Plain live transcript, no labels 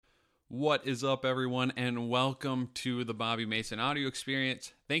What is up, everyone, and welcome to the Bobby Mason audio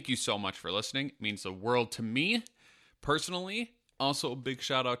experience. Thank you so much for listening. It means the world to me, personally. Also, a big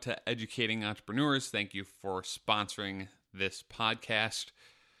shout out to Educating Entrepreneurs. Thank you for sponsoring this podcast.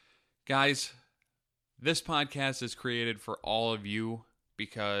 Guys, this podcast is created for all of you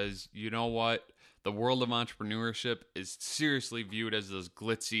because you know what? The world of entrepreneurship is seriously viewed as this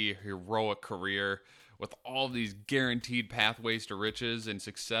glitzy, heroic career with all these guaranteed pathways to riches and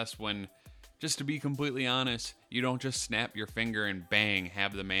success when, just to be completely honest, you don't just snap your finger and bang,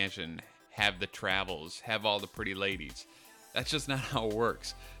 have the mansion, have the travels, have all the pretty ladies. That's just not how it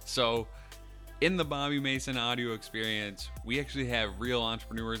works. So, in the Bobby Mason audio experience, we actually have real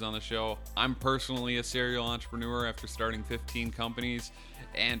entrepreneurs on the show. I'm personally a serial entrepreneur after starting 15 companies,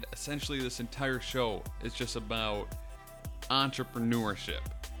 and essentially this entire show is just about entrepreneurship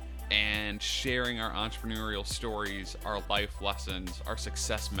and sharing our entrepreneurial stories, our life lessons, our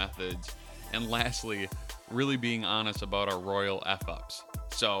success methods, and lastly, really being honest about our royal F-ups.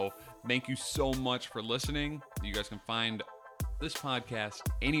 So thank you so much for listening. You guys can find this podcast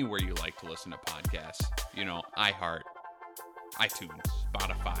anywhere you like to listen to podcasts. You know, iHeart, iTunes,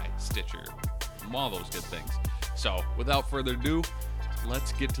 Spotify, Stitcher, all those good things. So without further ado,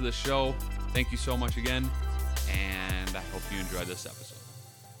 let's get to the show. Thank you so much again, and I hope you enjoyed this episode.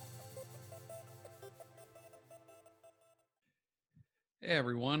 Hey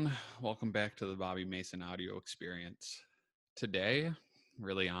everyone, welcome back to the Bobby Mason audio experience. Today,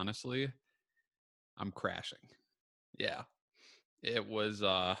 really honestly, I'm crashing. Yeah, it was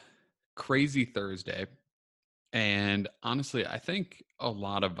a crazy Thursday. And honestly, I think a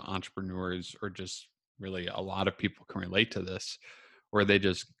lot of entrepreneurs, or just really a lot of people, can relate to this, where they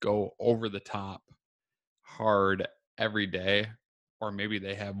just go over the top hard every day, or maybe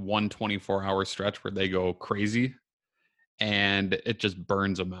they have one 24-hour stretch where they go crazy and it just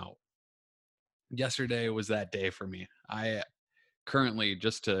burns them out. Yesterday was that day for me. I currently,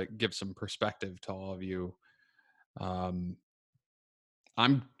 just to give some perspective to all of you, I'm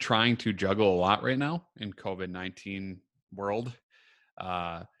trying to juggle a lot right now in COVID-19 world,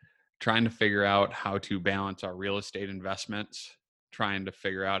 trying to figure out how to balance our real estate investments, trying to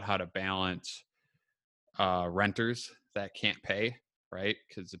figure out how to balance renters that can't pay, right?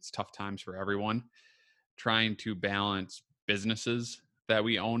 Because it's tough times for everyone. Trying to balance businesses that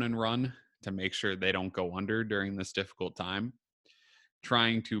we own and run to make sure they don't go under during this difficult time.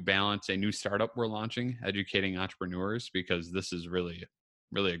 Trying to balance a new startup we're launching, educating entrepreneurs, because this is really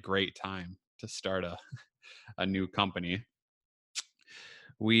a great time to start a new company.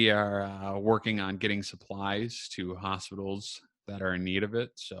 We are working on getting supplies to hospitals that are in need of it.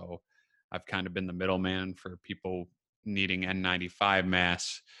 So I've kind of been the middleman for people needing N95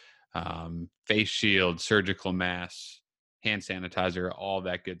 masks, face shield, surgical masks, hand sanitizer, all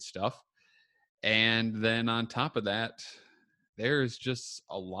that good stuff. And then on top of that, there's just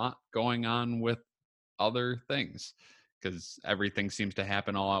a lot going on with other things because everything seems to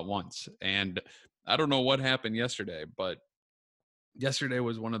happen all at once. And I don't know what happened yesterday, but yesterday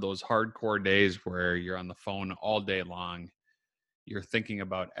was one of those hardcore days where you're on the phone all day long. You're thinking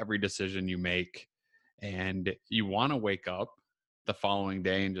about every decision you make, and you want to wake up the following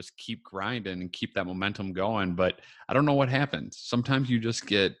day and just keep grinding and keep that momentum going. But I don't know what happens. Sometimes you just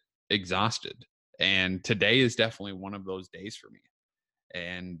get exhausted. And today is definitely one of those days for me.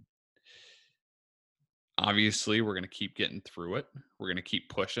 And obviously, we're going to keep getting through it. We're going to keep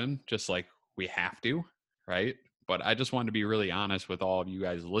pushing just like we have to, right? But I just wanted to be really honest with all of you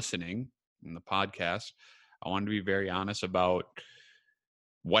guys listening in the podcast. I wanted to be very honest about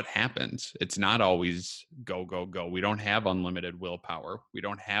what happens. It's not always go, go, go. We don't have unlimited willpower. We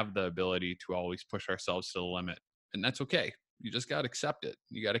don't have the ability to always push ourselves to the limit. And that's okay. You just got to accept it.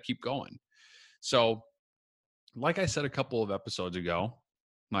 You got to keep going. So, like I said a couple of episodes ago,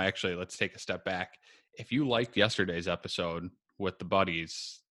 actually, let's take a step back. If you liked yesterday's episode with the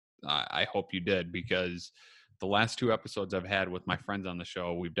buddies, I hope you did, because the last two episodes I've had with my friends on the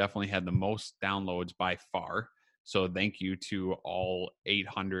show, we've definitely had the most downloads by far. So thank you to all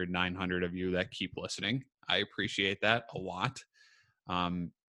 800, 900 of you that keep listening. I appreciate that a lot.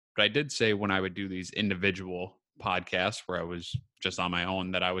 But I did say when I would do these individual podcasts where I was just on my own,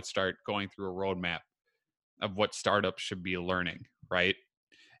 that I would start going through a roadmap of what startups should be learning, right?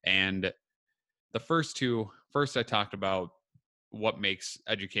 And the first I talked about what makes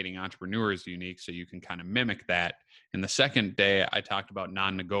educating entrepreneurs unique, so you can kind of mimic that. And the second day, I talked about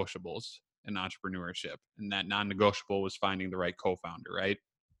non-negotiables in entrepreneurship. And that non-negotiable was finding the right co-founder, right?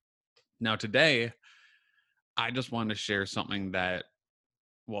 Now today, I just wanted to share something that,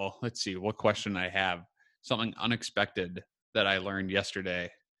 well, let's see what question I have. Something unexpected that I learned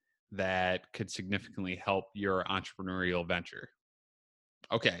yesterday that could significantly help your entrepreneurial venture?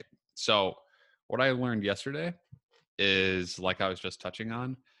 Okay, so what I learned yesterday is, like I was just touching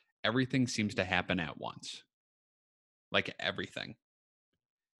on, everything seems to happen at once, like everything.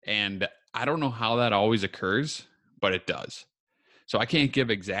 And I don't know how that always occurs, but it does. So I can't give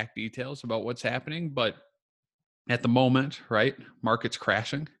exact details about what's happening, but at the moment, right, market's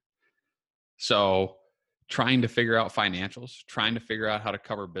crashing. So trying to figure out financials, trying to figure out how to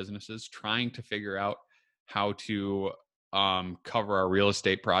cover businesses, trying to figure out how to cover our real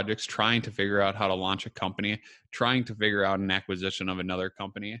estate projects, trying to figure out how to launch a company, trying to figure out an acquisition of another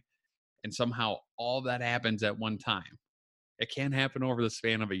company. And somehow all that happens at one time. It can't happen over the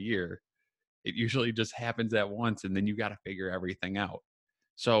span of a year. It usually just happens at once, and then you got to figure everything out.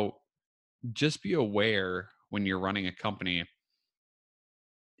 So just be aware when you're running a company,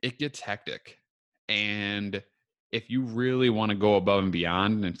 it gets hectic. And if you really want to go above and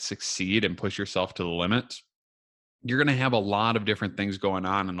beyond and succeed and push yourself to the limits, you're going to have a lot of different things going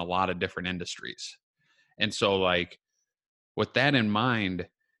on in a lot of different industries. And so, like, with that in mind,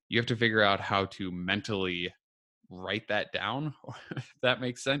 you have to figure out how to mentally write that down. If that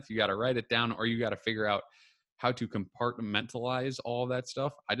makes sense, you got to write it down, or you got to figure out how to compartmentalize all that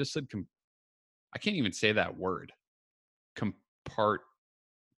stuff. I just said, I can't even say that word. Compart.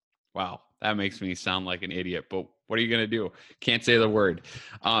 Wow, that makes me sound like an idiot, but what are you going to do? Can't say the word.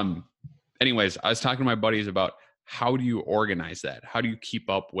 Um, Anyways, I was talking to my buddies about how do you organize that? How do you keep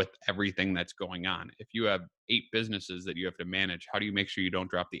up with everything that's going on? If you have 8 businesses that you have to manage, how do you make sure you don't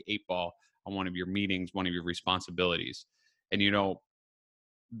drop the 8 ball on one of your meetings, one of your responsibilities? And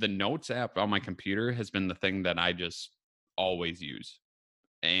the notes app on my computer has been the thing that I just always use.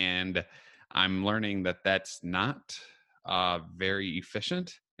 And I'm learning that that's not very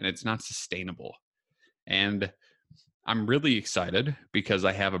efficient and it's not sustainable. And I'm really excited because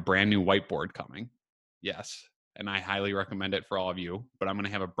I have a brand new whiteboard coming. Yes. And I highly recommend it for all of you. But I'm going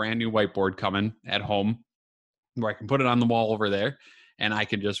to have a brand new whiteboard coming at home where I can put it on the wall over there and I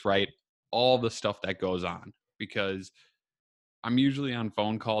can just write all the stuff that goes on, because I'm usually on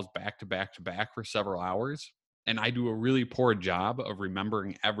phone calls back to back to back for several hours. And I do a really poor job of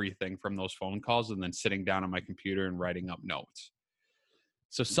remembering everything from those phone calls and then sitting down on my computer and writing up notes.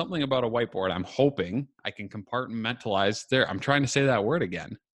 So something about a whiteboard, I'm hoping I can compartmentalize there. I'm trying to say that word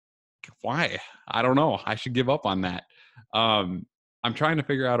again. Why? I don't know. I should give up on that. I'm trying to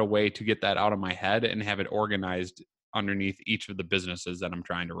figure out a way to get that out of my head and have it organized underneath each of the businesses that I'm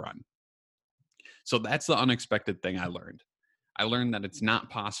trying to run. So that's the unexpected thing I learned. I learned that it's not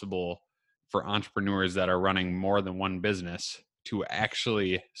possible for entrepreneurs that are running more than one business to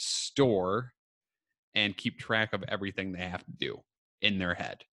actually store and keep track of everything they have to do in their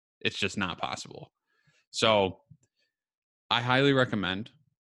head. It's just not possible. So I highly recommend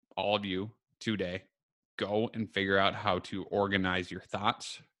all of you today go and figure out how to organize your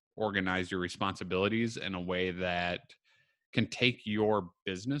thoughts, organize your responsibilities in a way that can take your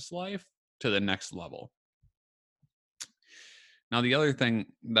business life to the next level. Now, the other thing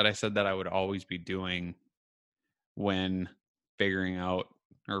that I said that I would always be doing when figuring out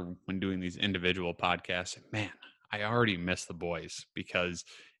or when doing these individual podcasts, man, I already miss the boys because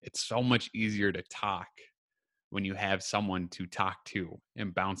it's so much easier to talk when you have someone to talk to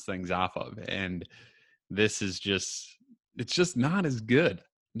and bounce things off of. And this is just, it's just not as good,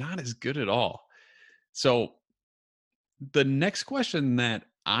 not as good at all. So the next question that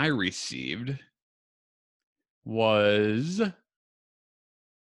I received was,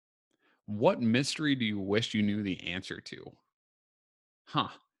 what mystery do you wish you knew the answer to? Huh.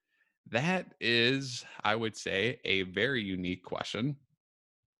 That is, I would say, a very unique question.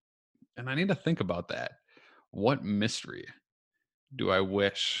 And I need to think about that. What mystery do I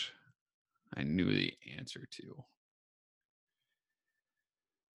wish I knew the answer to?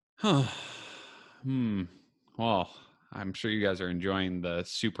 Huh. Well, I'm sure you guys are enjoying the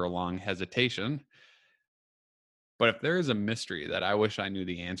super long hesitation. But if there is a mystery that I wish I knew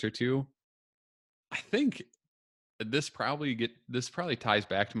the answer to, I think this probably ties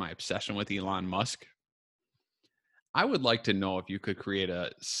back to my obsession with Elon Musk. I would like to know if you could create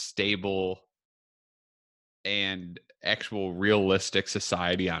a stable and actual realistic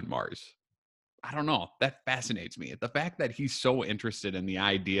society on Mars. I don't know. That fascinates me. The fact that he's so interested in the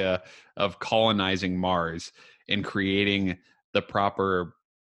idea of colonizing Mars and creating the proper,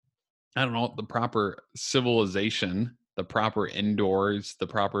 I don't know, the proper civilization, the proper indoors, the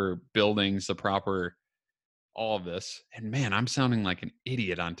proper buildings, the proper all of this. And man, I'm sounding like an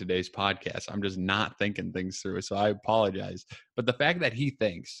idiot on today's podcast. I'm just not thinking things through. So I apologize. But the fact that he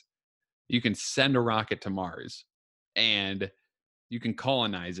thinks you can send a rocket to Mars and you can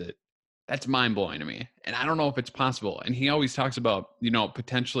colonize it That's mind blowing to me. And I don't know if it's possible. And he always talks about,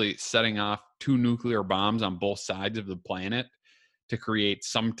 potentially setting off 2 nuclear bombs on both sides of the planet to create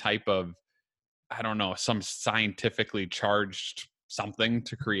some type of, I don't know, some scientifically charged something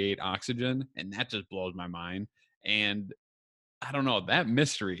to create oxygen. And that just blows my mind. And I don't know, that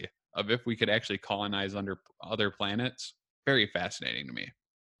mystery of if we could actually colonize under other planets, very fascinating to me.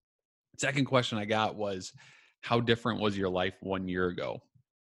 Second question I got was, how different was your life 1 year ago?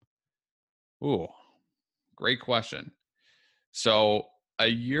 Ooh, great question. So a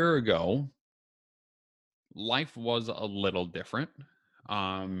year ago, life was a little different.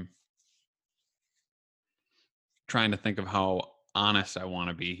 Um, Trying to think of how honest I want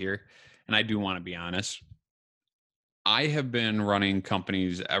to be here. And I do want to be honest. I have been running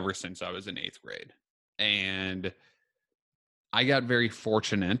companies ever since I was in 8th grade. And I got very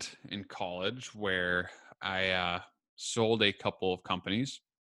fortunate in college where I sold a couple of companies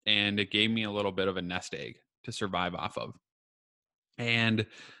and it gave me a little bit of a nest egg to survive off of. And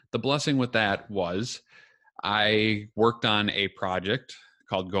the blessing with that was I worked on a project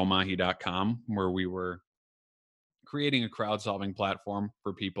called gomahi.com where we were creating a crowd solving platform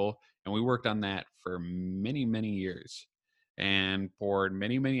for people. And we worked on that for many, many years and poured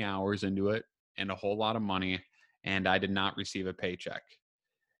many, many hours into it and a whole lot of money. And I did not receive a paycheck.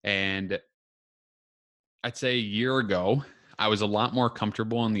 And I'd say a year ago, I was a lot more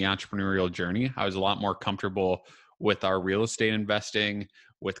comfortable in the entrepreneurial journey. I was a lot more comfortable with our real estate investing,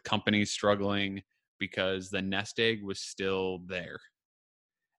 with companies struggling, because the nest egg was still there.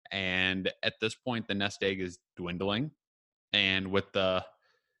 And at this point, the nest egg is dwindling. And with the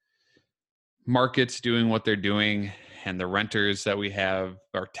markets doing what they're doing and the renters that we have,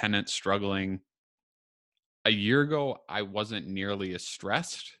 our tenants struggling, a year ago, I wasn't nearly as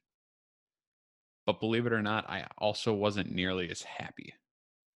stressed. But believe it or not, I also wasn't nearly as happy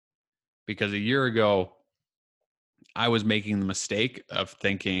because a year ago, I was making the mistake of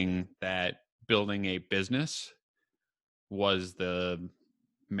thinking that building a business was the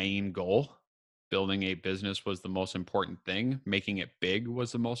main goal. Building a business was the most important thing. Making it big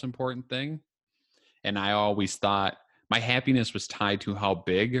was the most important thing. And I always thought my happiness was tied to how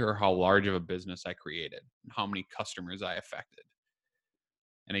big or how large of a business I created, and how many customers I affected.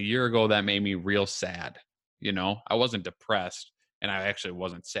 And a year ago, that made me real sad. I wasn't depressed and I actually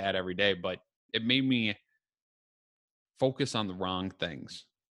wasn't sad every day, but it made me focus on the wrong things.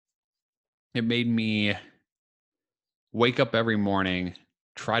 It made me wake up every morning,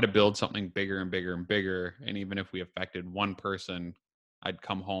 try to build something bigger and bigger and bigger. And even if we affected one person, I'd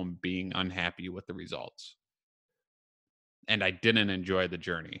come home being unhappy with the results. And I didn't enjoy the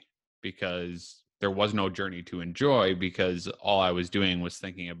journey because there was no journey to enjoy because all I was doing was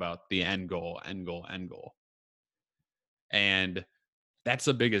thinking about the end goal, end goal, end goal. And that's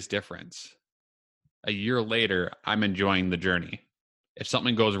the biggest difference. A year later, I'm enjoying the journey. If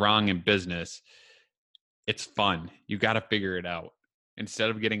something goes wrong in business, it's fun. You got to figure it out.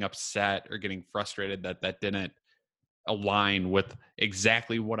 Instead of getting upset or getting frustrated that didn't align with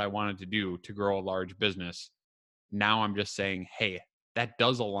exactly what I wanted to do to grow a large business, now I'm just saying, hey, that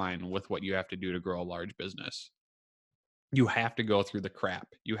does align with what you have to do to grow a large business. You have to go through the crap.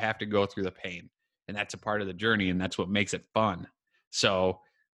 You have to go through the pain. And that's a part of the journey. And that's what makes it fun. So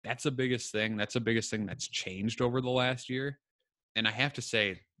that's the biggest thing. That's the biggest thing that's changed over the last year. And I have to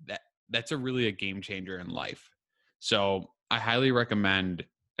say that that's a game changer in life. So I highly recommend,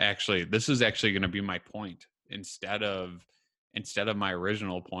 actually, this is actually going to be my point instead of my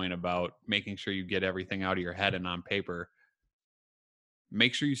original point about making sure you get everything out of your head and on paper.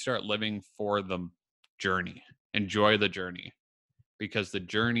 Make sure you start living for the journey. Enjoy the journey, because the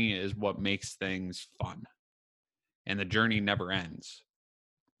journey is what makes things fun. And the journey never ends,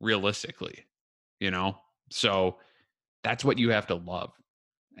 realistically, you know? So that's what you have to love.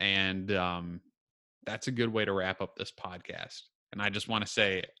 And that's a good way to wrap up this podcast. And I just want to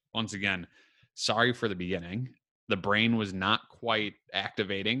say, once again, sorry for the beginning. The brain was not quite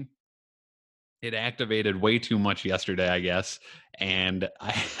activating. It activated way too much yesterday, I guess. And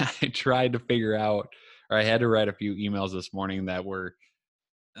I tried to figure out, or I had to write a few emails this morning that were,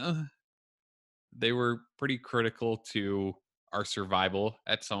 they were pretty critical to our survival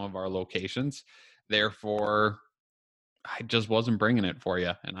at some of our locations. Therefore, I just wasn't bringing it for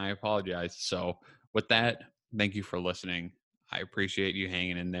you, and I apologize. So with that, thank you for listening. I appreciate you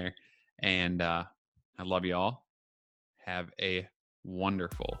hanging in there, and I love you all. Have a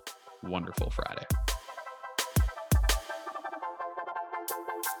wonderful, wonderful Friday.